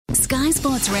Sky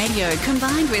Sports Radio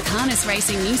combined with Harness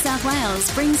Racing New South Wales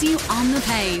brings you On the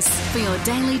Pace for your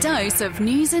daily dose of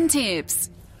news and tips.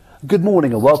 Good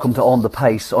morning and welcome to On the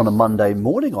Pace on a Monday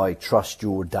morning. I trust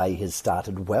your day has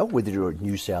started well, whether you're in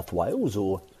New South Wales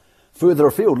or further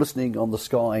afield listening on the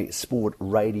Sky Sport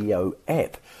Radio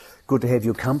app. Good to have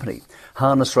your company.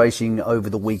 Harness racing over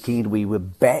the weekend. We were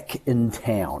back in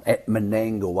town at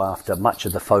Menangle after much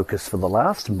of the focus for the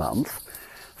last month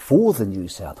for the New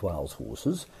South Wales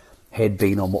horses had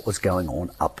been on what was going on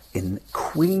up in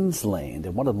Queensland.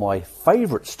 And one of my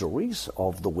favourite stories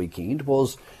of the weekend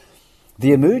was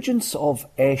the emergence of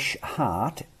Ash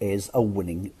Hart as a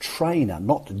winning trainer.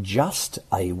 Not just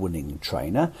a winning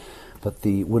trainer, but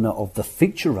the winner of the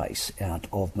feature race out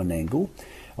of Menangle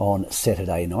on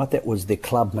Saturday night. That was the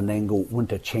Club Menangle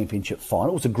Winter Championship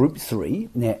final. It was a Group 3.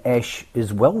 Now, Ash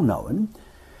is well known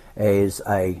as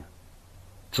a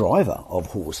driver of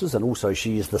horses, and also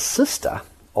she is the sister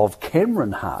of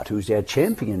Cameron Hart, who's our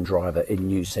champion driver in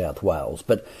New South Wales.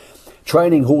 But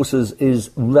training horses is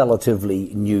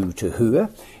relatively new to her,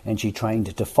 and she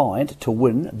trained Defiant to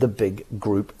win the big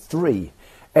Group 3.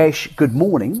 Ash, good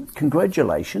morning.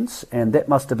 Congratulations, and that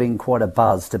must have been quite a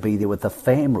buzz to be there with the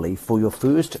family for your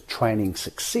first training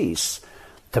success,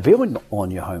 to be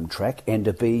on your home track and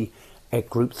to be at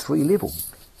Group 3 level.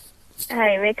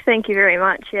 Hey Mick, thank you very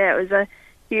much. Yeah, it was a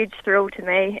huge thrill to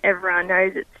me. Everyone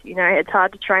knows it's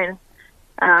hard to train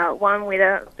one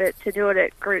winner, but to do it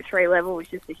at Group 3 level was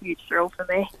just a huge thrill for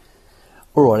me.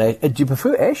 All right, do you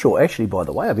prefer Ash or Ashley, by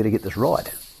the way? I better get this right.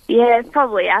 Yeah,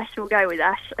 probably Ash. We'll go with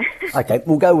Ash. Okay,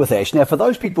 we'll go with Ash. Now, for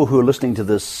those people who are listening to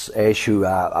this, Ash, who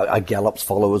are Gallops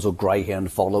followers or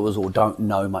Greyhound followers or don't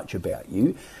know much about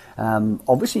you,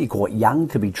 obviously you're quite young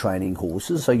to be training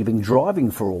horses, so you've been driving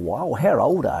for a while. How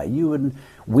old are you, and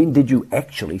when did you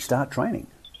actually start training?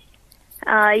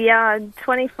 I'm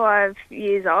 25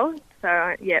 years old,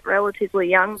 so yeah, relatively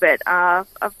young, but I've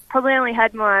probably only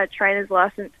had my trainer's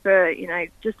license for,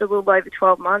 just a little over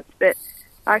 12 months, but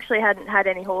I actually hadn't had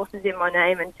any horses in my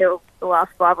name until the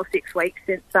last 5 or 6 weeks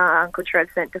since Uncle Trev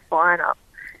sent Defiant up.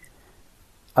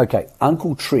 Okay,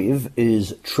 Uncle Trev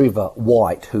is Trevor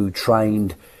White, who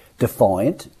trained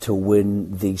Defiant to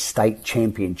win the state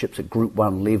championships at Group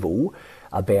 1 level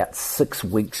about 6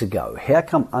 weeks ago. How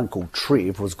come Uncle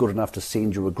Trev was good enough to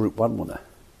send you a Group 1 winner?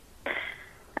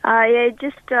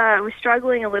 Was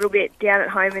struggling a little bit down at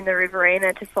home in the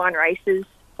Riverina to find races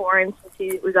for him since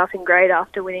he was up in grade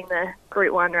after winning the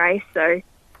Group 1 race. So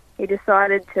he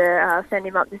decided to send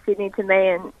him up to Sydney to me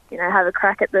and, have a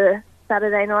crack at the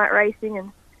Saturday night racing.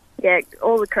 And, yeah,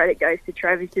 all the credit goes to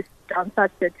Trev. He's just done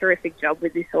such a terrific job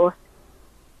with this horse.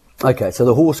 Okay, so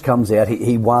the horse comes out.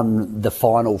 He won the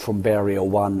final from Barrier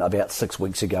 1 about 6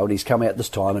 weeks ago, and he's come out this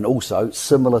time, and also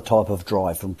similar type of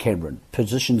drive from Cameron.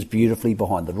 Positions beautifully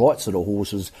behind the right sort of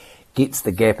horses, gets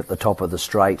the gap at the top of the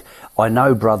straight. I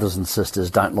know brothers and sisters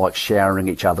don't like showering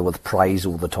each other with praise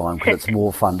all the time because it's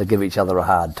more fun to give each other a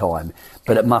hard time,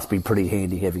 but it must be pretty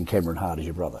handy having Cameron Hart as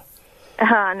your brother.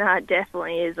 No, it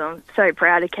definitely is. I'm so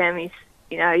proud of Cam.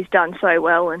 He's done so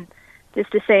well, and just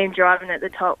to see him driving at the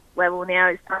top level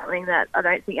now is something that I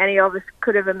don't think any of us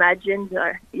could have imagined.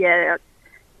 So, yeah,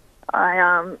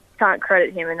 I can't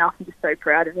credit him enough. I'm just so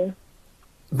proud of him.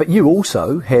 But you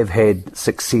also have had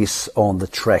success on the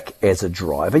track as a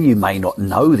driver. You may not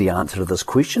know the answer to this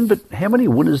question, but how many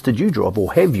winners did you drive,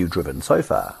 or have you driven so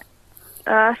far?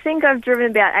 I think I've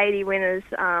driven about 80 winners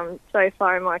so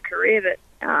far in my career,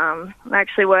 but I'm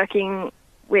actually working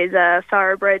with a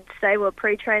thoroughbred stable, a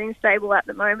pre-training stable at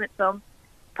the moment, so I'm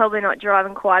probably not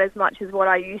driving quite as much as what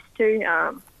I used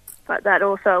to, but that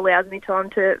also allows me time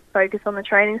to focus on the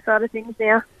training side of things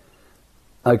now.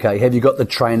 Okay, have you got the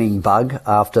training bug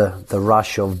after the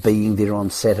rush of being there on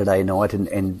Saturday night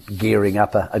and gearing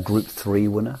up a Group 3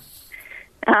 winner?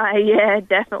 Yeah,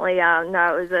 definitely.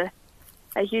 No, it was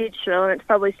a huge thrill, and it's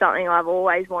probably something I've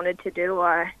always wanted to do.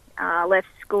 I left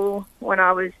school when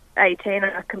I was 18.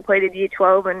 I completed Year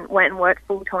 12 and went and worked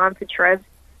full-time for Trev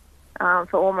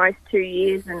for almost 2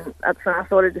 years, and that's when I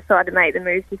sort of decided to make the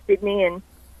move to Sydney and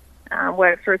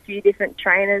worked for a few different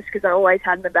trainers because I always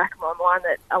had in the back of my mind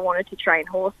that I wanted to train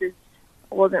horses.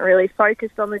 I wasn't really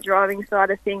focused on the driving side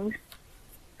of things.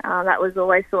 That was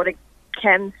always sort of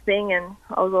Cam's thing, and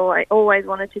I was always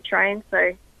wanted to train.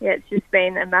 So, yeah, it's just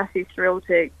been a massive thrill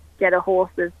to get a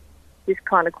horse of this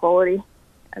kind of quality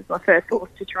as my first horse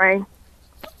to train.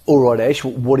 All right, Ash,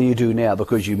 what do you do now?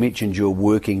 Because you mentioned you're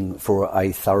working for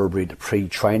a thoroughbred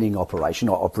pre-training operation.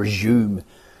 I presume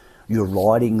you're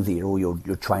riding there or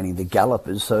you're training the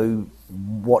gallopers. So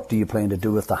what do you plan to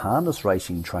do with the harness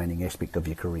racing training aspect of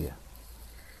your career?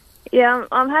 Yeah,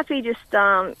 I'm happy just,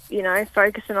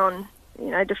 focusing on,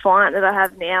 Defiant that I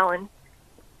have now, and,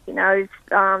 if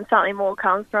something more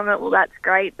comes from it, well, that's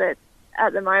great, but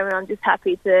at the moment I'm just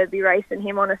happy to be racing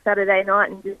him on a Saturday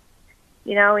night and just,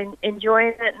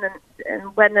 enjoying it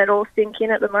and letting it all sink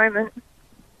in at the moment.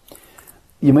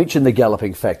 You mentioned the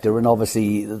galloping factor, and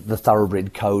obviously the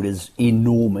thoroughbred code is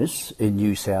enormous in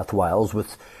New South Wales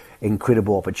with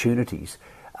incredible opportunities.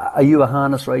 Are you a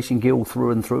harness racing girl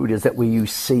through and through? Is that where you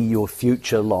see your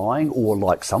future lying? Or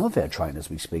like some of our trainers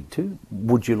we speak to,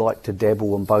 would you like to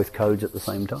dabble in both codes at the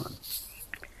same time?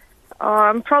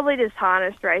 I'm probably just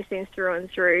harness racing through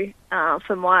and through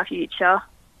for my future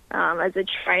as a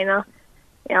trainer.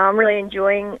 I'm really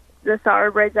enjoying the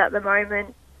thoroughbreds at the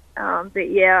moment.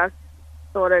 But yeah, I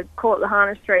sort of caught the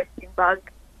harness racing bug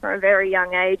from a very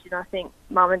young age, and I think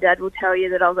Mum and Dad will tell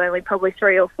you that I was only probably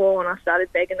 3 or 4 when I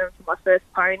started begging them for my first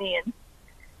pony, and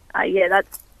harness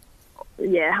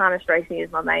racing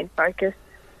is my main focus.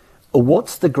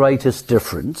 What's the greatest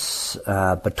difference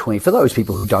between, for those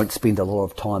people who don't spend a lot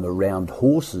of time around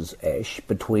horses, Ash,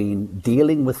 between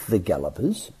dealing with the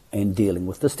gallopers and dealing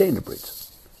with the standardbreds?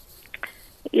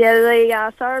 Yeah,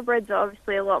 the thoroughbreds are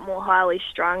obviously a lot more highly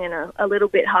strung and a little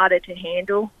bit harder to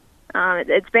handle.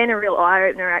 It's been a real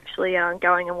eye-opener actually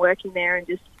going and working there and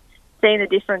just seeing the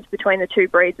difference between the two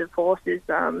breeds of horses.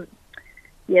 The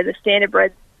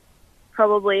standardbreds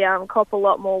probably cop a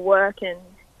lot more work, and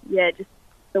just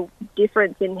the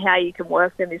difference in how you can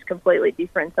work them is completely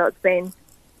different. So it's been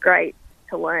great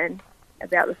to learn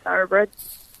about the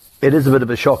thoroughbreds. It is a bit of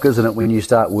a shock, isn't it, when you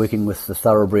start working with the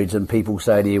thoroughbreds and people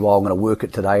say to you, well, I'm going to work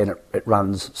it today, and it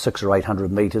runs 600 or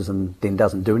 800 metres and then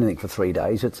doesn't do anything for 3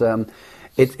 days.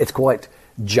 It's quite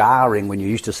jarring when you're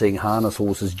used to seeing harness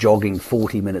horses jogging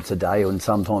 40 minutes a day and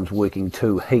sometimes working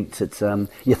 2 heats.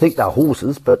 You think they're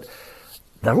horses, but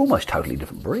they're almost totally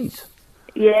different breeds.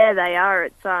 Yeah, they are.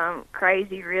 It's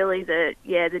crazy, really, the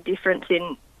difference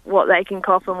in what they can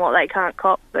cop and what they can't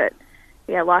cop. But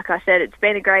yeah, like I said, it's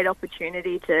been a great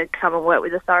opportunity to come and work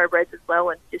with the thoroughbreds as well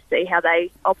and just see how they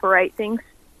operate things.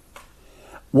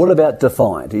 What about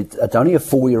Defiant? It's only a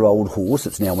 4-year-old horse.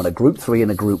 It's now in a Group 3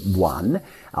 and a Group 1.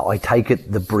 I take it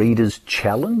the Breeders'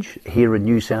 Challenge here in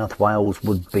New South Wales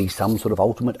would be some sort of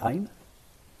ultimate aim?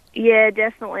 Yeah,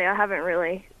 definitely. I haven't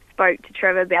really spoke to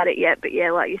Trevor about it yet, but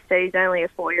yeah, like you said, he's only a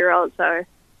 4-year-old, so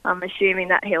I'm assuming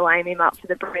that he'll aim him up for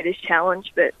the Breeders'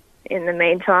 Challenge. But in the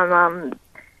meantime,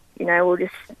 we'll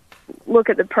just look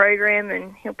at the program,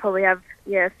 and he'll probably have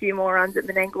a few more runs at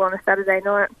Menangle on a Saturday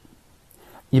night.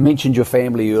 You mentioned your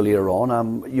family earlier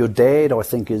on. Your dad, I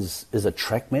think, is a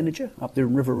track manager up there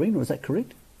in Riverina. Is that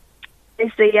correct?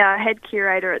 He's the head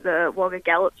curator at the Wagga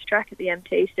Gallops track at the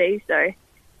MTC, so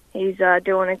he's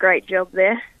doing a great job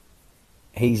there.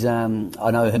 He's, I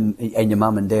know him and your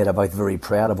mum and dad are both very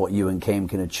proud of what you and Cam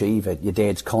can achieve. Your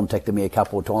dad's contacted me a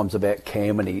couple of times about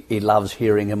Cam, and he loves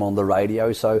hearing him on the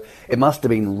radio. So it must have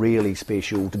been really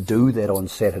special to do that on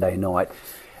Saturday night.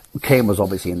 Cam was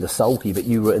obviously in the sulky, but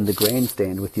you were in the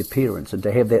grandstand with your parents, and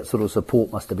to have that sort of support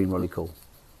must have been really cool.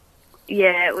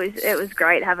 Yeah, it was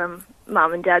great having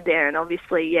mum and dad there, and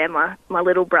obviously, my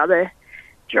little brother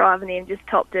driving him just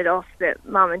topped it off. That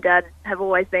mum and dad have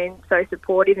always been so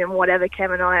supportive in whatever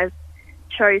Cam and I have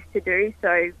chose to do,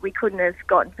 so we couldn't have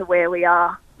gotten to where we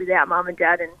are without mum and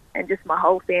dad and just my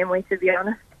whole family, to be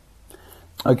honest.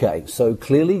 Okay, so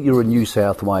clearly you're a New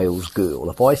South Wales girl.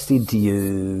 If I said to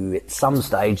you at some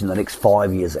stage in the next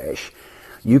 5 years, Ash,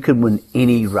 you can win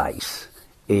any race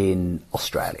in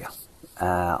Australia,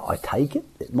 I take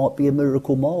it might be a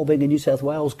Miracle Mile being a New South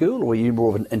Wales girl, or are you more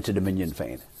of an Inter-Dominion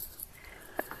fan?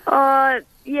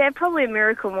 Yeah, probably a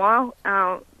Miracle Mile.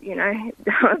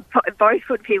 Both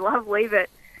would be lovely, but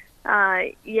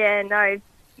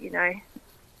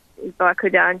if I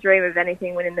could dream of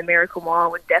anything winning the Miracle Mile,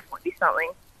 would definitely be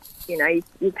something, you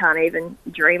can't even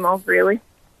dream of, really.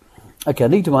 Okay, I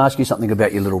need to ask you something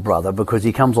about your little brother, because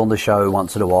he comes on the show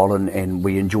once in a while and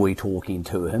we enjoy talking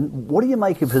to him. What do you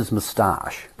make of his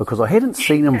moustache? Because I hadn't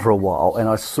seen him for a while, and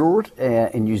I saw it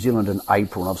in New Zealand in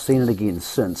April, and I've seen it again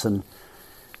since, and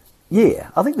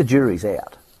yeah, I think the jury's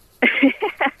out.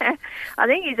 I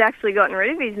think he's actually gotten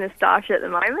rid of his moustache at the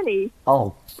moment.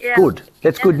 Good.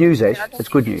 That's good news, Ash. That's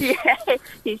good news. Yeah,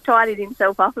 he's tidied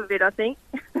himself up a bit, I think.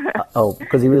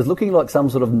 Because he was looking like some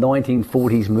sort of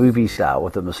 1940s movie star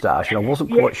with a moustache, and I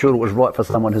wasn't quite sure it was right for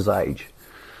someone his age.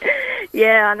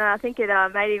 Yeah, I know. I think it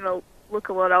made him look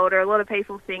a lot older. A lot of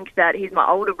people think that he's my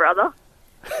older brother.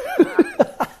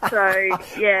 So,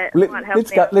 yeah, it might help.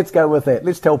 Let's go with that.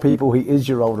 Let's tell people he is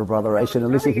your older brother, Ash, and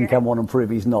unless he can come on and prove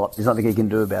he's not, there's nothing he can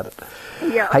do about it.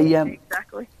 Yeah, hey,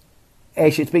 exactly.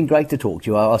 Ash, it's been great to talk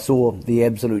to you. I saw the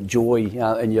absolute joy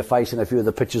in your face in a few of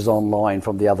the pictures online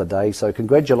from the other day. So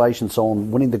congratulations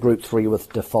on winning the Group 3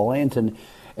 with Defiant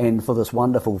and for this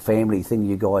wonderful family thing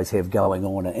you guys have going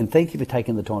on. And thank you for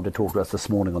taking the time to talk to us this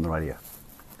morning on the radio.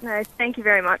 No, thank you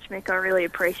very much, Mick. I really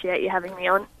appreciate you having me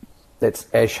on.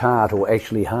 That's Ash Hart, or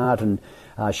Ashley Hart, and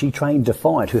she trained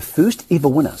Defiant, her first ever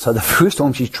winner. So the first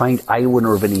time she's trained a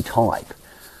winner of any type.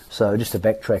 So just to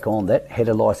backtrack on that, had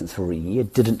a licence for a year,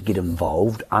 didn't get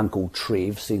involved. Uncle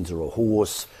Trev sends her a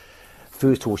horse.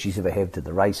 First horse she's ever had to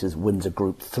the races, wins a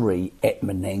Group 3 at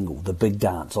Menangle, the big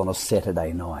dance on a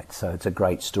Saturday night. So it's a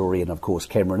great story. And of course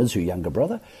Cameron is her younger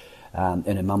brother, and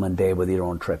her mum and dad were there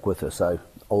on track with her. So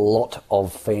a lot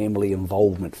of family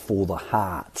involvement for the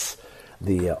Harts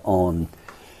there on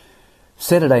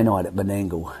Saturday night at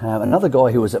Menangle. Another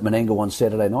guy who was at Menangle on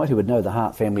Saturday night who would know the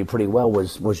Hart family pretty well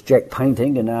was Jack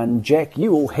Painting. And Jack,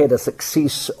 you all had a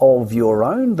success of your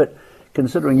own, but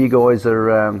considering you guys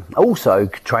are also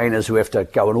trainers who have to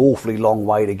go an awfully long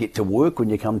way to get to work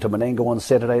when you come to Menangle on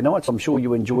Saturday nights, I'm sure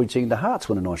you enjoyed seeing the Harts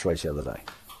win a nice race the other day.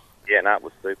 Yeah, no, it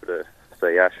was super to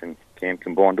see Ash and Cam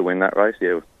combined to win that race.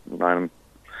 Yeah, we've known them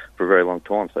for a very long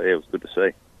time, so yeah, it was good to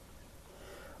see.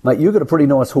 Mate, you've got a pretty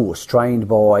nice horse trained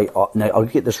by, now I'll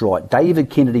get this right, David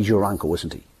Kennedy's your uncle,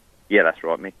 isn't he? Yeah, that's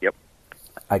right, Mick, yep.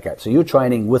 Okay, so you're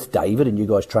training with David and you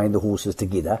guys trained the horses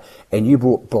together, and you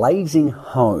brought Blazing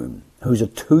Home, who's a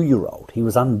 2-year-old. He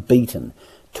was unbeaten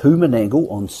to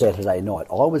Menangle on Saturday night.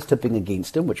 I was tipping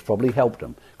against him, which probably helped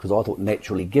him, because I thought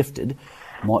Naturally Gifted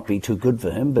might be too good for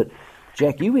him. But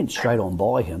Jack, you went straight on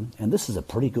by him, and this is a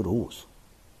pretty good horse.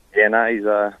 Yeah, no, he's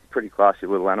a pretty classy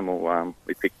little animal.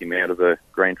 We picked him out of a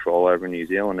green trial over in New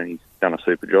Zealand, and he's done a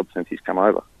super job since he's come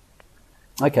over.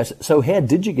 Okay, so how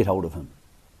did you get hold of him?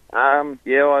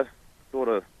 Yeah, I sort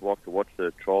of like to watch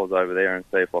the trials over there and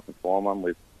see if I can find one.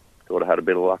 We've sort of had a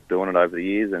bit of luck doing it over the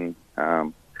years, and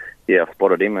yeah, I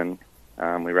spotted him,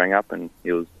 and we rang up, and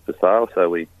he was for sale. So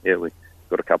we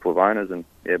got a couple of owners, and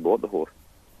yeah, bought the horse.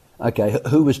 Okay,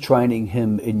 who was training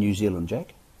him in New Zealand,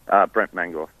 Jack? Brent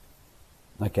Mangoff.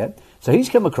 Okay, so he's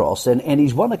come across and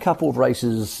he's won a couple of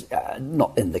races,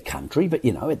 not in the country, but,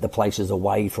 you know, at the places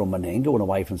away from Menangle and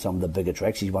away from some of the bigger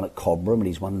tracks. He's won at Cobram and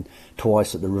he's won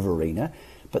twice at the Riverina.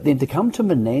 But then to come to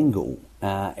Menangle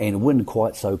and win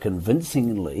quite so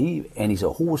convincingly, and he's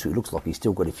a horse who looks like he's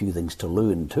still got a few things to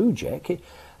learn too, Jack,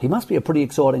 he must be a pretty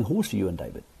exciting horse for you and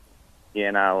David.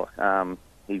 Yeah, no,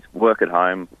 his work at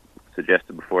home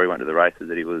suggested before he went to the races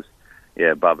that he was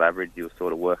above average. He was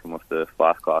sort of working with the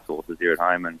fast class horses here at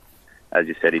home, and as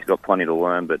you said, he's got plenty to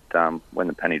learn. But when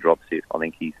the penny drops, I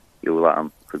think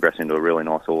he'll progress into a really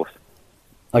nice horse.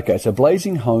 Okay, so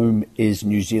Blazing Home is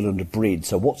New Zealand bred.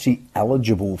 So what's he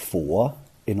eligible for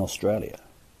in Australia?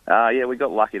 Yeah, we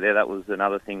got lucky there. That was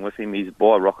another thing with him. He's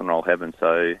by Rock and Roll Heaven,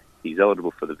 so he's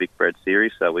eligible for the Vic Bred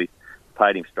series. So we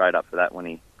paid him straight up for that when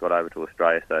he got over to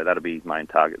Australia. So that'll be his main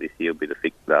target this year. Will be the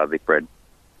Vic Bred.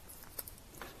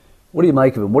 What do you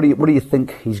make of him? What do you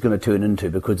think he's going to turn into?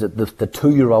 Because the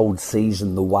 2-year-old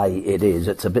season the way it is,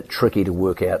 it's a bit tricky to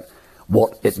work out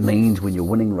what it means when you're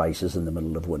winning races in the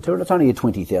middle of winter. And it's only a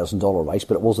 $20,000 race,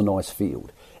 but it was a nice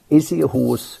field. Is he a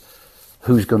horse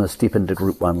who's going to step into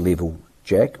Group 1 level,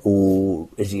 Jack? Or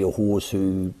is he a horse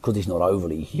who, because he's not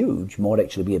overly huge, might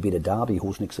actually be a better Derby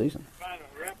horse next season?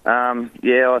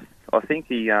 Yeah, I think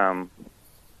he,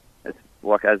 it's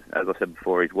like as I said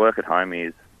before, his work at home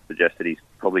is suggested he's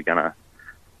probably going to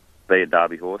be a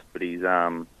Derby horse, but he's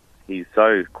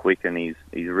so quick and he's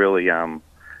really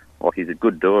he's a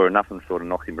good doer and nothing sort of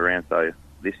knocks him around. So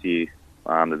this year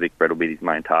the Vic Bred will be his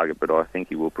main target, but I think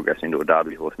he will progress into a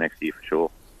Derby horse next year for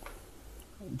sure.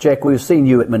 Jack, we've seen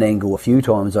you at Menangle a few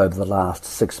times over the last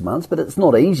 6 months, but it's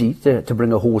not easy to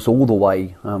bring a horse all the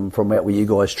way from out where you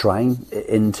guys train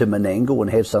into Menangle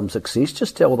and have some success.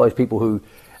 Just tell those people who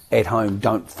at home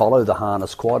don't follow the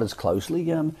harness quite as closely,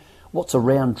 what's a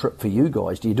round trip for you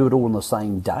guys? Do you do it all on the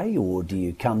same day, or do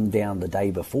you come down the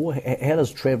day before? How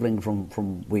does travelling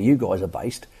from where you guys are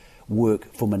based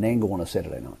work for Menangle on a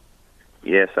Saturday night?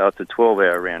 Yeah, so it's a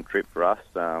 12-hour round trip for us.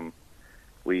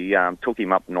 We took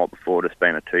him up the night before, just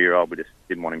being a 2-year-old. We just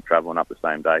didn't want him travelling up the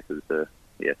same day because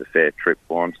it's a fair trip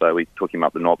for him. So we took him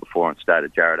up the night before and stayed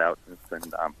at Jared Alton's,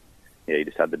 and he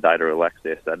just had the day to relax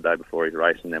there Saturday before his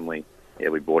race, and then we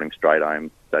brought him straight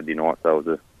home Saturday night. So it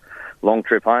was a long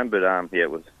trip home, but it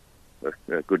was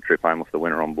a good trip home with the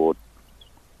winner on board.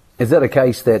 Is that a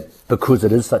case that because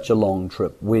it is such a long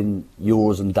trip, when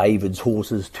yours and David's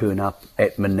horses turn up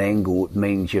at Menangle, it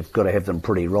means you've got to have them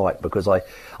pretty right? Because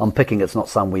I'm picking it's not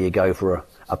somewhere you go for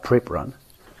a prep run.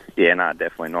 Yeah, no,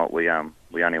 definitely not. We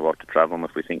only like to travel them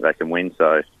if we think they can win.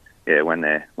 So yeah, when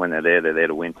they're there, they're there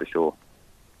to win for sure.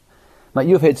 Mate,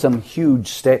 you've had some huge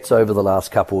stats over the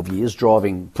last couple of years,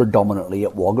 driving predominantly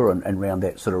at Wagga and around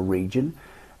that sort of region.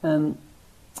 How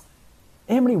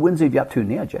many wins are you up to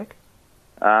now, Jack?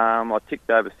 I ticked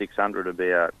over 600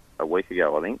 about a week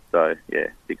ago, I think. So, yeah.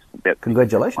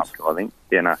 Congratulations. I think.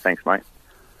 Yeah, no, thanks, mate.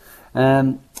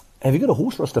 Have you got a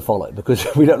horse for us to follow? Because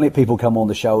we don't let people come on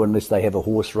the show unless they have a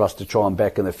horse for us to try and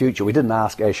back in the future. We didn't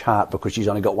ask Ash Hart because she's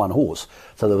only got one horse,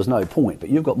 so there was no point. But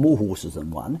you've got more horses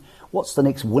than one. What's the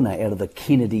next winner out of the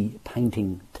Kennedy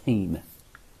Painting team?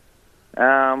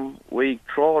 We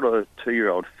trialled a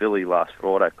 2-year-old filly last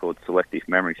Friday called Selective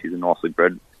Memory. She's a nicely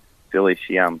bred filly.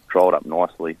 She trialled up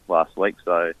nicely last week,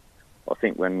 so I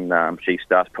think when she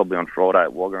starts probably on Friday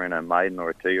at Wagga in a maiden or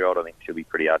a 2-year-old, I think she'll be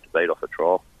pretty hard to beat off a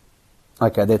trial.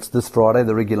 Okay, that's this Friday,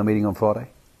 the regular meeting on Friday?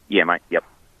 Yeah, mate, yep.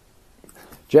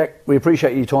 Jack, we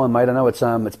appreciate your time, mate. I know it's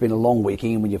been a long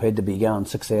weekend when you've had to be going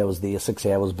 6 hours there, 6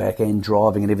 hours back, and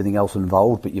driving and everything else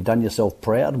involved, but you've done yourself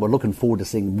proud. We're looking forward to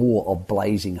seeing more of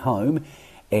Blazing Home,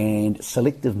 and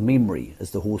Selective Memory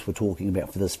is the horse we're talking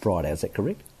about for this Friday. Is that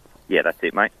correct? Yeah, that's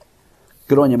it, mate.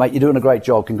 Good on you, mate. You're doing a great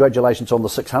job. Congratulations on the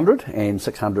 600, and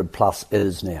 600 plus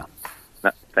is now.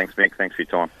 No, thanks, Mick. Thanks for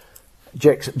your time.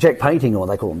 Jack Painting, or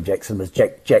they call him Jackson, was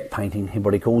Jack Painting,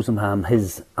 everybody calls him.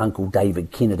 His uncle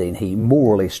David Kennedy and he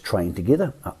more or less trained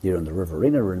together up there in the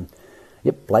Riverina. And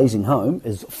yep, Blazing Home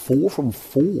is 4 from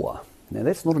 4. Now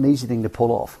that's not an easy thing to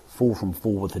pull off. 4 from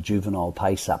 4 with the juvenile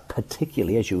pace up,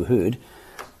 particularly as you heard,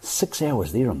 6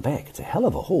 hours there and back. It's a hell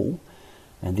of a haul,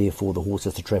 and therefore the horse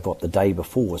has to travel up the day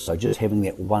before. So just having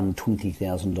that one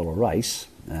 $20,000 race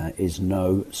is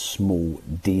no small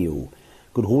deal.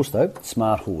 Good horse though,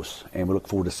 smart horse, and we look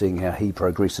forward to seeing how he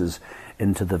progresses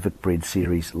into the Vicbred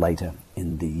Series later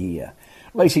in the year.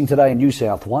 Racing today in New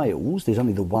South Wales, there's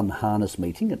only the one harness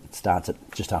meeting. It starts at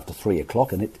just after 3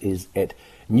 o'clock and it is at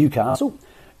Newcastle.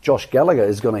 Josh Gallagher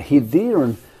is going to head there,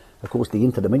 and of course the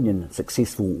Inter-Dominion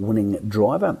successful winning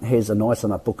driver has a nice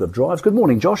enough book of drives. Good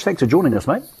morning, Josh. Thanks for joining us,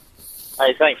 mate.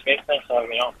 Hey, thanks, Mick. Thanks for having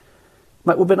me on.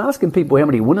 Mate, we've been asking people how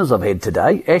many winners I've had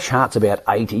today. Ash Hart's about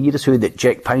 80. You just heard that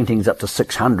Jack Painting's up to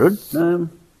 600.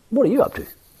 What are you up to?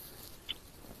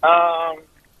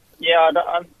 Yeah,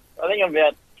 I think I'm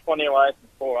about 20 away from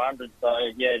 400. So,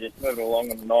 yeah, just moving along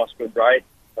in a nice, good rate.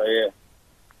 So, yeah.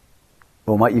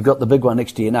 Well, mate, you've got the big one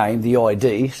next to your name, the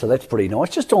ID, so that's pretty nice.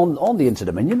 Just on the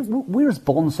Inter-Dominion, where has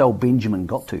Bonsell Benjamin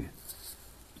got to?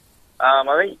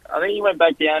 I think he went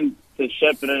back down to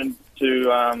Shepparton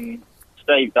to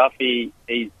Steve Duffy.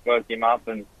 He's worked him up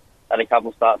and had a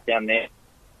couple starts down there.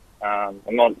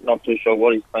 I'm not too sure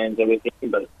what his plans are with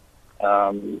him, but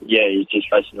yeah, he's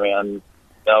just racing around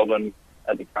Melbourne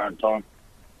at the current time.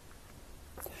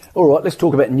 All right, let's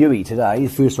talk about Newey today.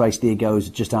 The first race there goes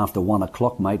just after 1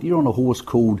 o'clock, mate. You're on a horse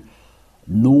called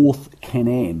North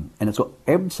Canam, and it's got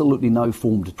absolutely no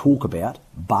form to talk about,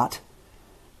 but,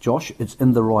 Josh, it's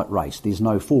in the right race. There's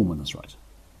no form in this race.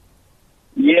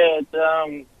 Yeah, it's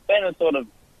been a sort of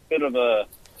bit of a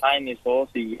pain, this horse.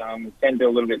 He can do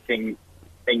a little bit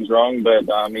things wrong, but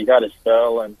he's had a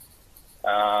spell and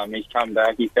he's come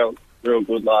back. He felt real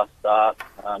good last start.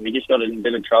 He just got in a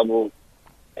bit of trouble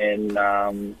and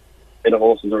a bit of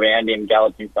horses around him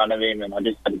galloped in front of him, and I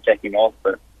just had to check him off.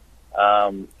 But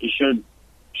he should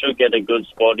get a good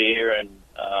spot here, and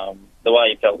the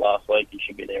way he felt last week, he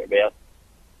should be thereabouts.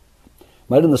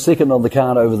 Mate, in the second on the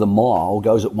card over the mile,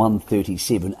 goes at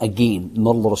 137. Again,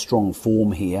 not a lot of strong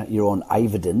form here. You're on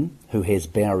Averden, who has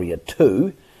barrier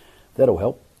 2. That'll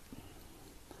help.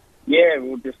 Yeah,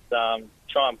 we'll just try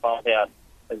and pump out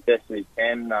as best as we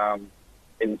can.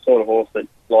 He's the sort of horse that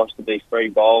likes to be free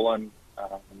bowling.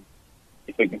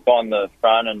 If we can find the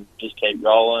front and just keep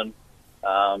rolling,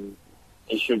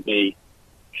 it should be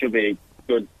a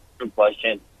good place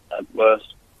chance at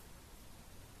worst.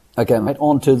 Okay, mate,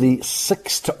 on to the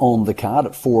 6th on the card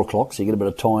at 4 o'clock, so you get a bit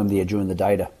of time there during the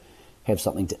day to have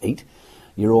something to eat.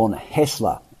 You're on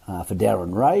Hassler for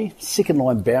Darren Ray. Second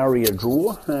line barrier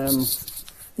draw.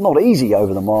 Not easy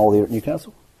over the mile there at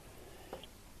Newcastle.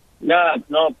 No, it's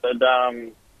not, but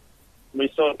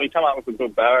we come up with a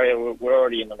good barrier. We're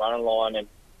already in the running line,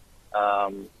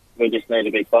 and we just need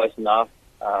to be close enough.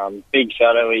 Big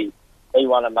Shadow, he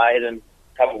won a maiden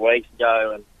a couple of weeks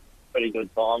ago, and pretty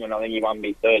good time, and I think he won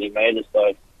me 30 metres,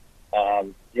 so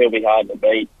he'll be hard to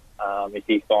beat if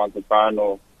he finds the front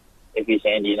or if he's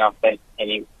handy enough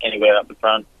anywhere up the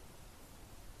front.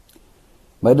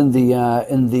 Mate, in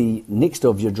the next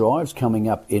of your drives coming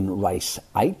up in race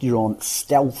 8, you're on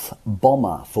Stealth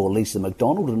Bomber for Lisa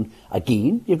McDonald, and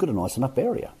again, you've got a nice enough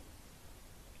barrier.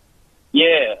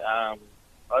 Yeah,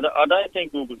 I don't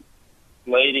think we'll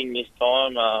leading this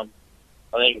time. I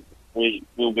think we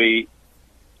will be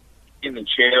in the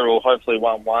chair or hopefully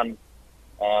 1-1.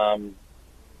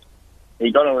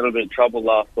 He got in a little bit of trouble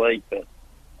last week, but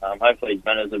hopefully his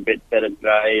manners are a bit better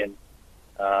today,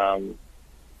 and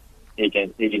he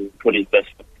can put his best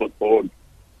foot forward.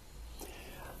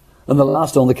 And the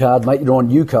last on the card, mate, you're on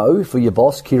Yuko for your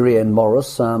boss, Kiri-Anne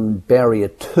Morris, barrier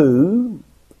 2.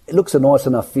 It looks a nice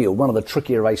enough field, one of the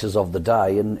trickier races of the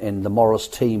day, and the Morris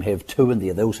team have 2 in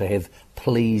there. They also have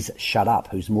Please Shut Up,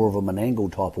 who's more of a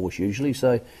Menangle type horse usually.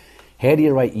 So how do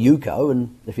you rate Yuko?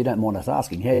 And if you don't mind us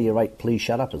asking, how do you rate Please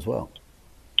Shut Up as well?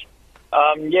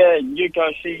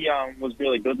 Yuko, she was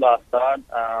really good last start.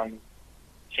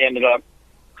 She ended up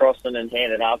crossing and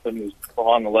handed up and was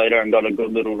behind the leader and got a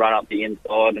good little run up the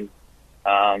inside, and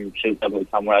she was able to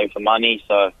come away for money.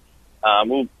 So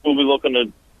we'll be looking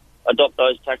to adopt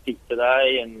those tactics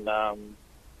today, and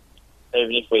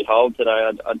even if we hold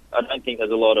today, I don't think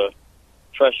there's a lot of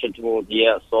pressure towards the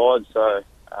outside. So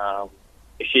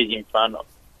if she's in front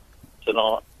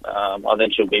tonight, I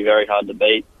think she'll be very hard to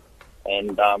beat.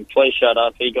 And Please Shut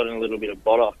Up, he got in a little bit of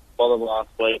bother last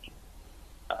week,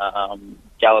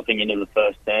 galloping into the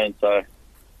first turn. So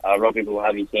Robbie will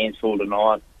have his hands full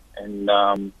tonight,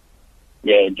 and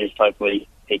just hopefully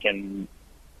he can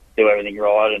do everything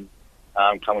right and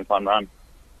come with one run.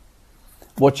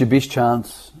 What's your best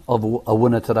chance of a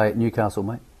winner today at Newcastle,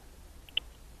 mate?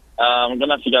 I'm going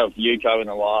to have to go with Yuko in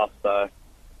the last. So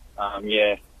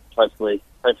hopefully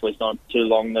it's not too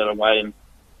long that I'm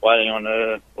waiting on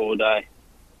her all day.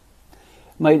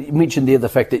 Mate, you mentioned there the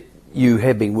fact that you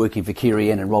have been working for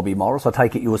Kiri-Anne and Robbie Morris. I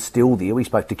take it you're still there. We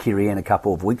spoke to Kiri-Anne a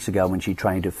couple of weeks ago when she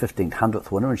trained her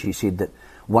 1500th winner, and she said that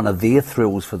one of their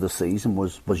thrills for the season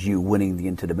was you winning the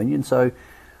Inter-Dominion. So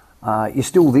you're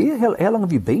still there? How long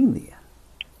have you been there?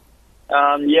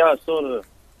 I'm still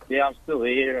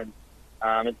here,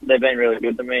 and they've been really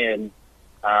good to me, and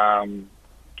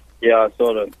I've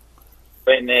sort of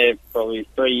been there probably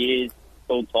 3 years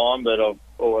full time, but I've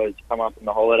always come up in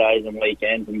the holidays and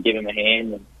weekends and give them a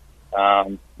hand,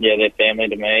 and they're family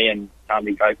to me, and can't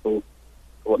be grateful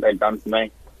for what they've done for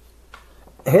me.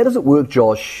 How does it work,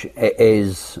 Josh,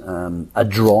 as a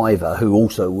driver who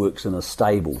also works in a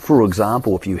stable? For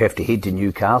example, if you have to head to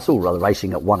Newcastle, rather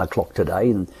racing at 1 o'clock today,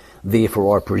 and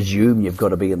therefore I presume you've got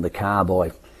to be in the car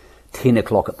by 10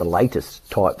 o'clock at the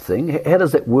latest type thing. How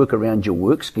does that work around your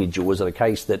work schedule? Is it a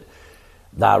case that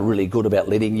they're really good about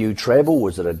letting you travel?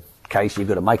 Is it a case you've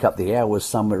got to make up the hours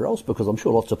somewhere else? Because I'm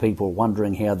sure lots of people are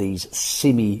wondering how these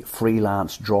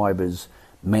semi-freelance drivers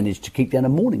manage to keep down a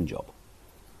morning job.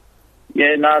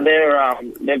 Yeah, no,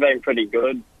 they've been pretty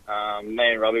good.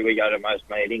 Me and Robbie, we go to most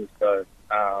meetings, so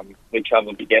we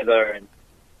travel together,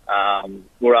 and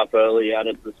we're up early at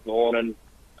it this morning,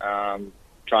 trying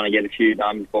to get a few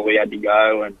done before we had to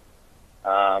go, and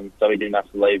so we didn't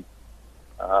have to leave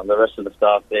the rest of the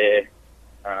staff there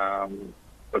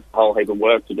with a whole heap of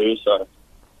work to do. So,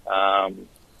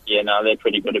 they're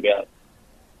pretty good about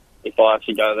if I have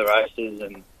to go to the races,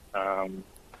 and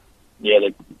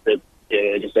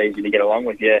they're just easy to get along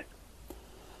with, yeah.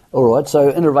 All right, so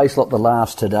in a race like the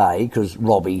last today, because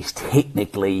Robbie's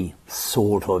technically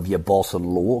sort of your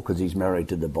boss-in-law because he's married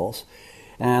to the boss,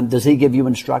 does he give you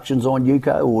instructions on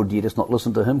Yuko, or do you just not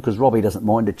listen to him? Because Robbie doesn't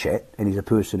mind a chat, and he's a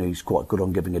person who's quite good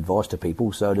on giving advice to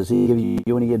people. So does he give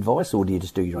you any advice, or do you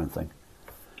just do your own thing?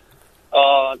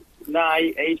 No,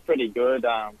 he's pretty good.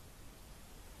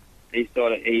 He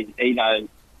knows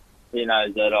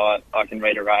that I can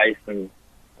read a race, and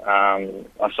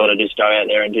I sort of just go out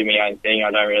there and do my own thing.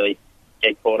 I don't really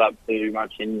get caught up too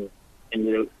much in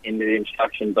the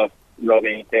instructions of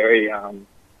Robbie and Terry. I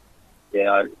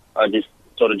just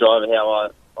sort of drive it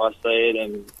how I see it,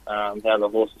 and how the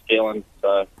horse is feeling.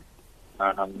 So,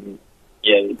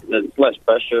 there's less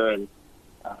pressure, and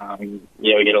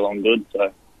we get along good.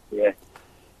 So, yeah.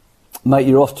 Mate,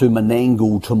 you're off to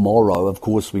Menangle tomorrow. Of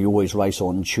course, we always race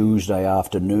on Tuesday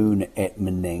afternoon at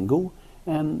Menangle.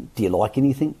 Do you like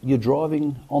anything you're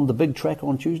driving on the big track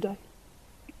on Tuesday?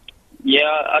 Yeah,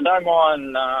 I don't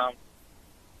mind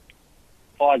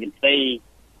if I could see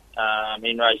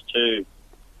in race 2.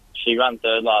 She ran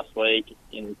third last week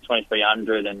in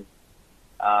 2300 and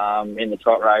in the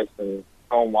trot race, and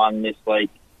on 1 this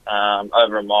week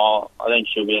over a mile. I think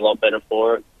she'll be a lot better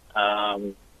for it.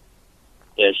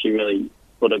 She really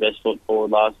put her best foot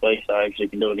forward last week, so she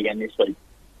can do it again this week.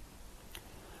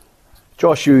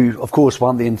 Josh, you, of course,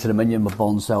 won the Inter-Dominion with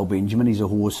Bonsall Benjamin. He's a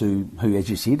horse who, as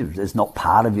you said, is not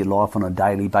part of your life on a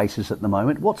daily basis at the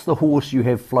moment. What's the horse you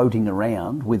have floating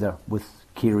around, whether with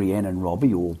Kiri-Anne and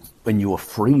Robbie or in your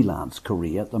freelance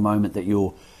career at the moment, that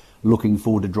you're looking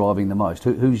forward to driving the most?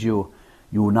 Who's your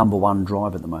your number one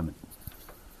drive at the moment?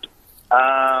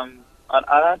 I'd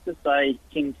have to say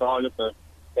King Tiger for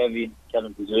Kevin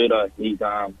Pizzuto. He's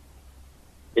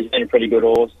been a pretty good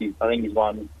horse. I think he's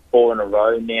won 4 in a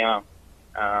row now.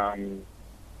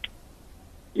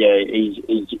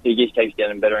 He just keeps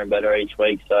getting better and better each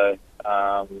week. So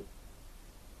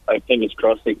I fingers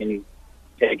crossed he can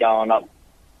get going up,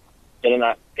 getting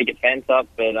that picket fence up.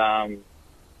 But I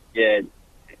think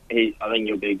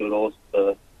he'll be a good horse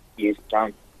for years to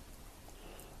come.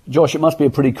 Josh, it must be a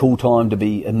pretty cool time to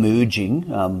be emerging.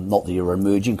 Not that you're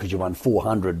emerging because you won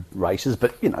 400 races,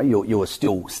 but you're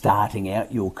still starting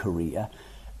out your career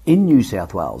in New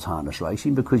South Wales harness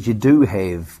racing, because you do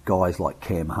have guys like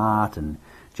Cam Hart and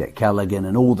Jack Callaghan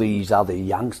and all these other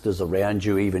youngsters around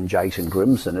you, even Jason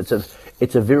Grimson.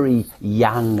 It's a very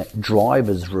young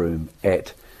drivers' room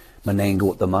at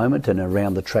Menangle at the moment and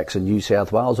around the tracks in New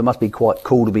South Wales. It must be quite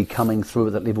cool to be coming through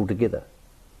at that level together.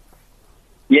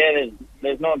 Yeah,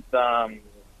 there's not, as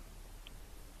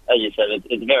you said,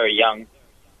 it's very young.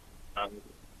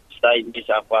 State New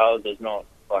South Wales, there's not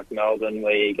like Melbourne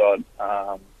where you got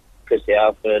Chris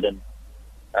Alford and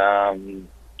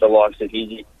the likes of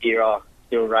his era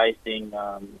still racing.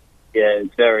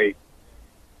 It's very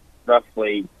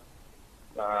roughly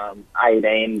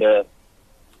 18 to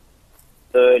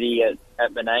 30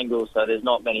 at Menangle, so there's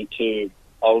not many too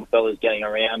old fellas getting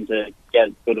around to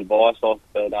get good advice off,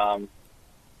 but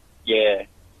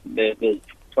there's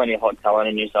plenty of hot talent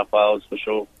in New South Wales for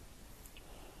sure.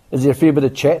 Is there a fair bit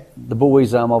of chat? The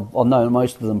boys, I've known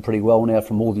most of them pretty well now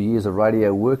from all the years of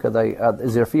radio work. Is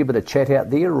there a fair bit of chat out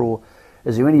there, or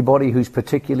is there anybody who's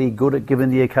particularly good at giving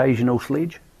the occasional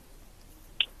sledge?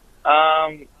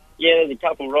 There's a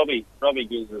couple. Robbie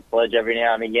gives a sledge every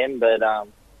now and again, but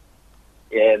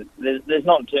there's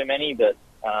not too many, but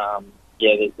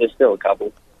there's still a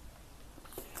couple.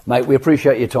 Mate, we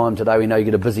appreciate your time today. We know you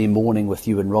get a busy morning with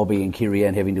you and Robbie and Kerry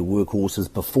Ann having to work horses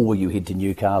before you head to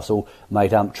Newcastle.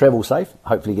 Mate, travel safe.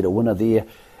 Hopefully get a winner there.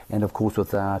 And, of course, with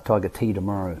Tiger T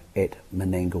tomorrow at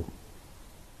Menangle.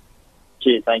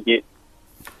 Cheers, thank you.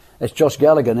 That's Josh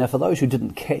Gallagher. Now, for those who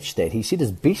didn't catch that, he said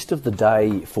his best of the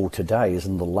day for today is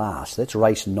in the last. That's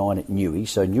race 9 at Newey.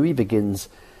 So Newey begins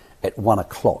at 1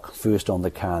 o'clock. First on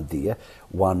the card there,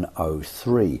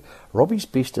 1:03. Robbie's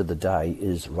best of the day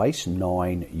is race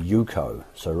 9 Yuko.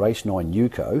 So race 9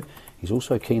 Yuko, he's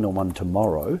also keen on one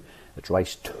tomorrow. It's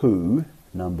race 2,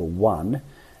 number 1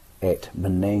 at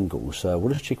Menangle. So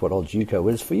we'll just check what odds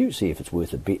Yuko is for you, see if it's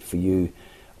worth a bet for you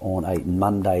on a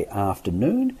Monday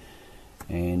afternoon.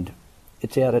 And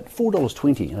it's out at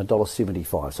 $4.20 and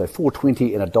 $1.75. So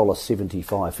 $4.20 and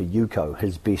 $1.75 for Yuko,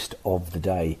 his best of the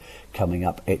day, coming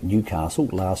up at Newcastle.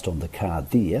 Last on the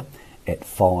card there at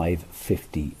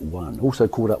 5:51. Also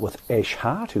caught up with Ash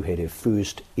Hart, who had her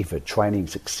first ever training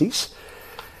success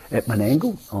at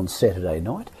Menangle on Saturday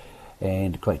night.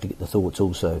 And great to get the thoughts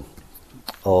also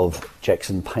of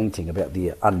Jackson Painting about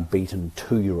the unbeaten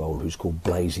 2-year-old who's called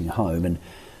Blazing Home, and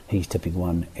he's tipping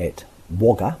one at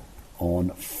Wagga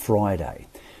on Friday.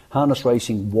 Harness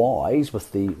racing wise,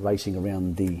 with the racing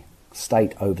around the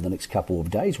state over the next couple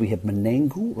of days, we have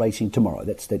Menangle racing tomorrow.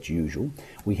 That's usual.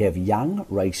 We have Young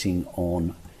racing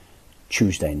on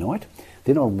Tuesday night.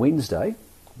 Then on Wednesday,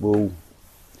 we'll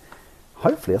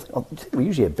hopefully, we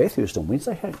usually have Bathurst on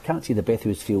Wednesday. Can't see the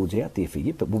Bathurst fields out there for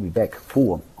you, but we'll be back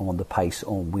for On the Pace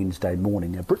on Wednesday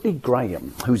morning. Now, Brittany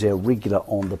Graham, who's our regular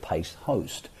On the Pace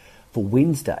host for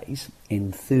Wednesdays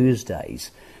and Thursdays,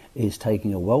 is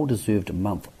taking a well-deserved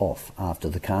month off after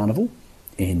the carnival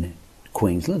in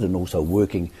Queensland, and also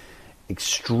working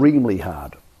extremely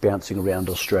hard bouncing around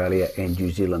Australia and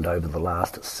New Zealand over the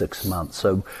last 6 months.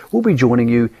 So we'll be joining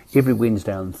you every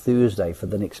Wednesday and Thursday for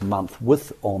the next month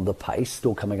with On the Pace,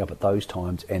 still coming up at those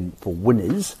times, and for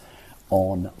winners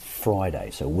on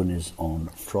Friday. So winners on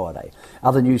Friday.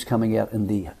 Other news coming out in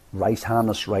the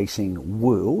harness racing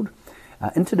world.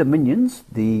 Inter Dominions,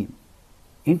 the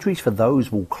entries for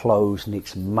those will close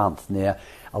next month. Now,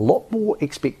 a lot more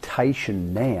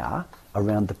expectation now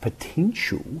around the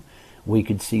potential we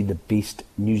could see the best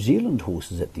New Zealand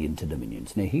horses at the Inter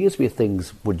Dominions. Now, here's where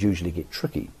things would usually get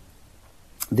tricky.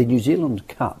 The New Zealand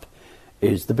Cup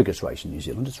is the biggest race in New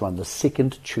Zealand. It's run the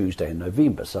second Tuesday in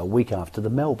November, so a week after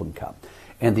the Melbourne Cup.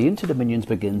 And the Inter Dominions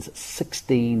begins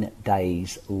 16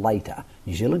 days later.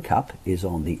 New Zealand Cup is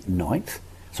on the 10th.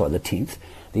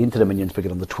 The Inter Dominions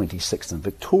begin on the 26th in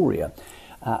Victoria.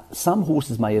 Some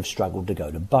horses may have struggled to go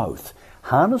to both.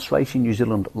 Harness Racing New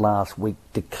Zealand last week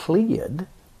declared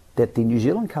that the New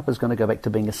Zealand Cup is going to go back to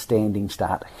being a standing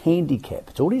start handicap.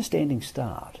 It's already a standing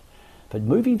start, but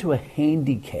moving to a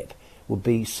handicap would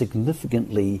be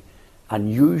significantly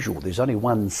unusual. There's only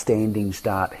one standing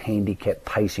start handicap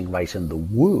pacing race in the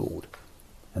world,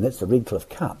 and that's the Redcliffe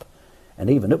Cup. And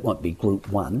even it won't be Group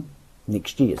 1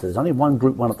 next year. So there's only one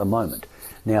Group 1 at the moment.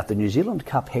 Now, if the New Zealand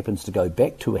Cup happens to go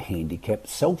back to a handicap,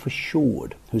 Self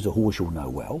Assured, who's a horse you'll know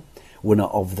well, winner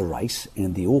of the race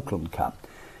and the Auckland Cup,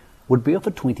 would be off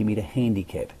a 20-metre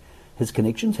handicap. His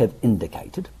connections have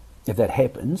indicated if that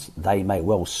happens, they may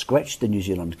well scratch the New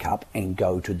Zealand Cup and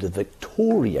go to the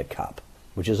Victoria Cup,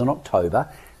 which is in October,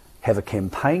 have a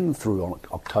campaign through on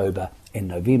October and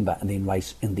November, and then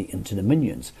race in the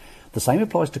Inter-Dominions. The same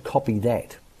applies to Copy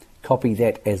That. Copy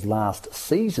That as last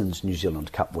season's New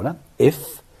Zealand Cup winner,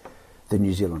 if the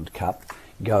New Zealand Cup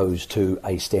goes to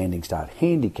a standing start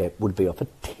handicap, would be off a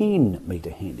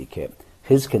 10-metre handicap.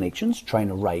 His connections,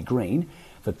 trainer Ray Green,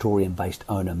 Victorian-based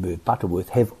owner Merv Butterworth,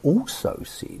 have also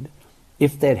said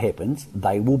if that happens,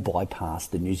 they will bypass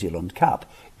the New Zealand Cup,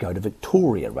 go to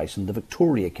Victoria, race in the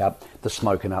Victoria Cup, the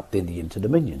Smokin' Up, then the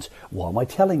Inter-Dominions. Why am I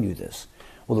telling you this?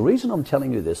 Well, the reason I'm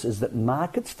telling you this is that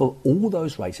markets for all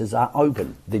those races are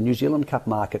open. The New Zealand Cup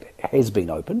market has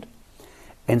been opened,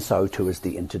 and so too is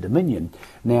the Inter-Dominion.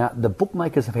 Now, the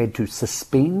bookmakers have had to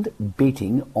suspend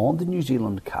betting on the New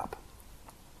Zealand Cup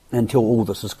until all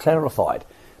this is clarified.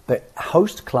 The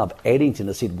host club Addington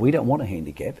has said, we don't want a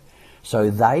handicap, so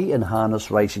they and Harness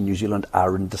Racing New Zealand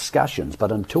are in discussions.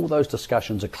 But until those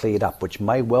discussions are cleared up, which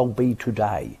may well be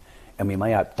today, and we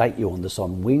may update you on this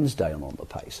on Wednesday on the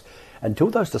Pace, until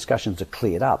those discussions are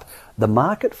cleared up, the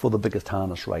market for the biggest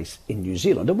harness race in New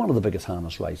Zealand, and one of the biggest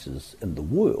harness races in the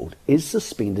world, is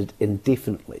suspended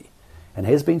indefinitely and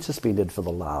has been suspended for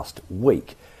the last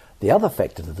week. The other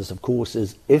factor to this, of course,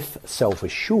 is if Self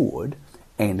Assured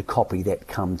and Copy That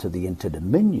come to the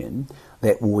Inter-Dominion,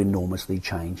 that will enormously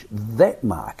change that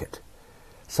market.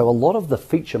 So a lot of the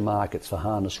feature markets for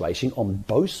harness racing on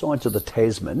both sides of the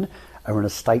Tasman are in a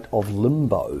state of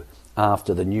limbo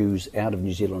after the news out of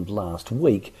New Zealand last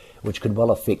week, which could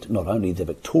well affect not only the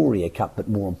Victoria Cup, but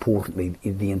more importantly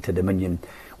the Inter-Dominion,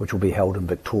 which will be held in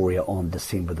Victoria on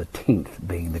December the 10th,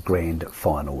 being the grand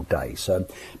final day. So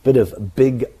a bit of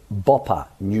big bopper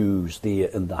news there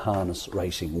in the harness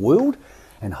racing world.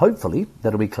 And hopefully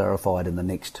that'll be clarified in the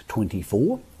next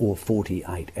 24 or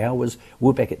 48 hours.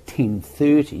 We're back at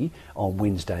 10:30 on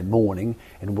Wednesday morning,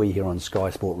 and we here on Sky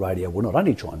Sport Radio will not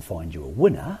only try and find you a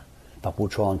winner, but we'll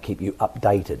try and keep you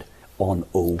updated on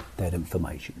all that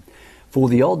information. For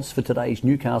the odds for today's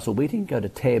Newcastle betting, go to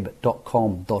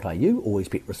tab.com.au. Always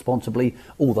bet responsibly.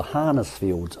 All the harness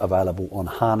fields available on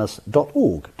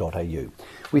harness.org.au.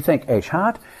 We thank Ash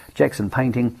Hart, Jackson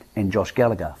Painting and Josh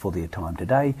Gallagher for their time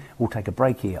today. We'll take a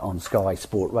break here on Sky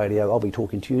Sport Radio. I'll be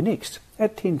talking to you next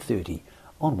at 10:30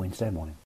 on Wednesday morning.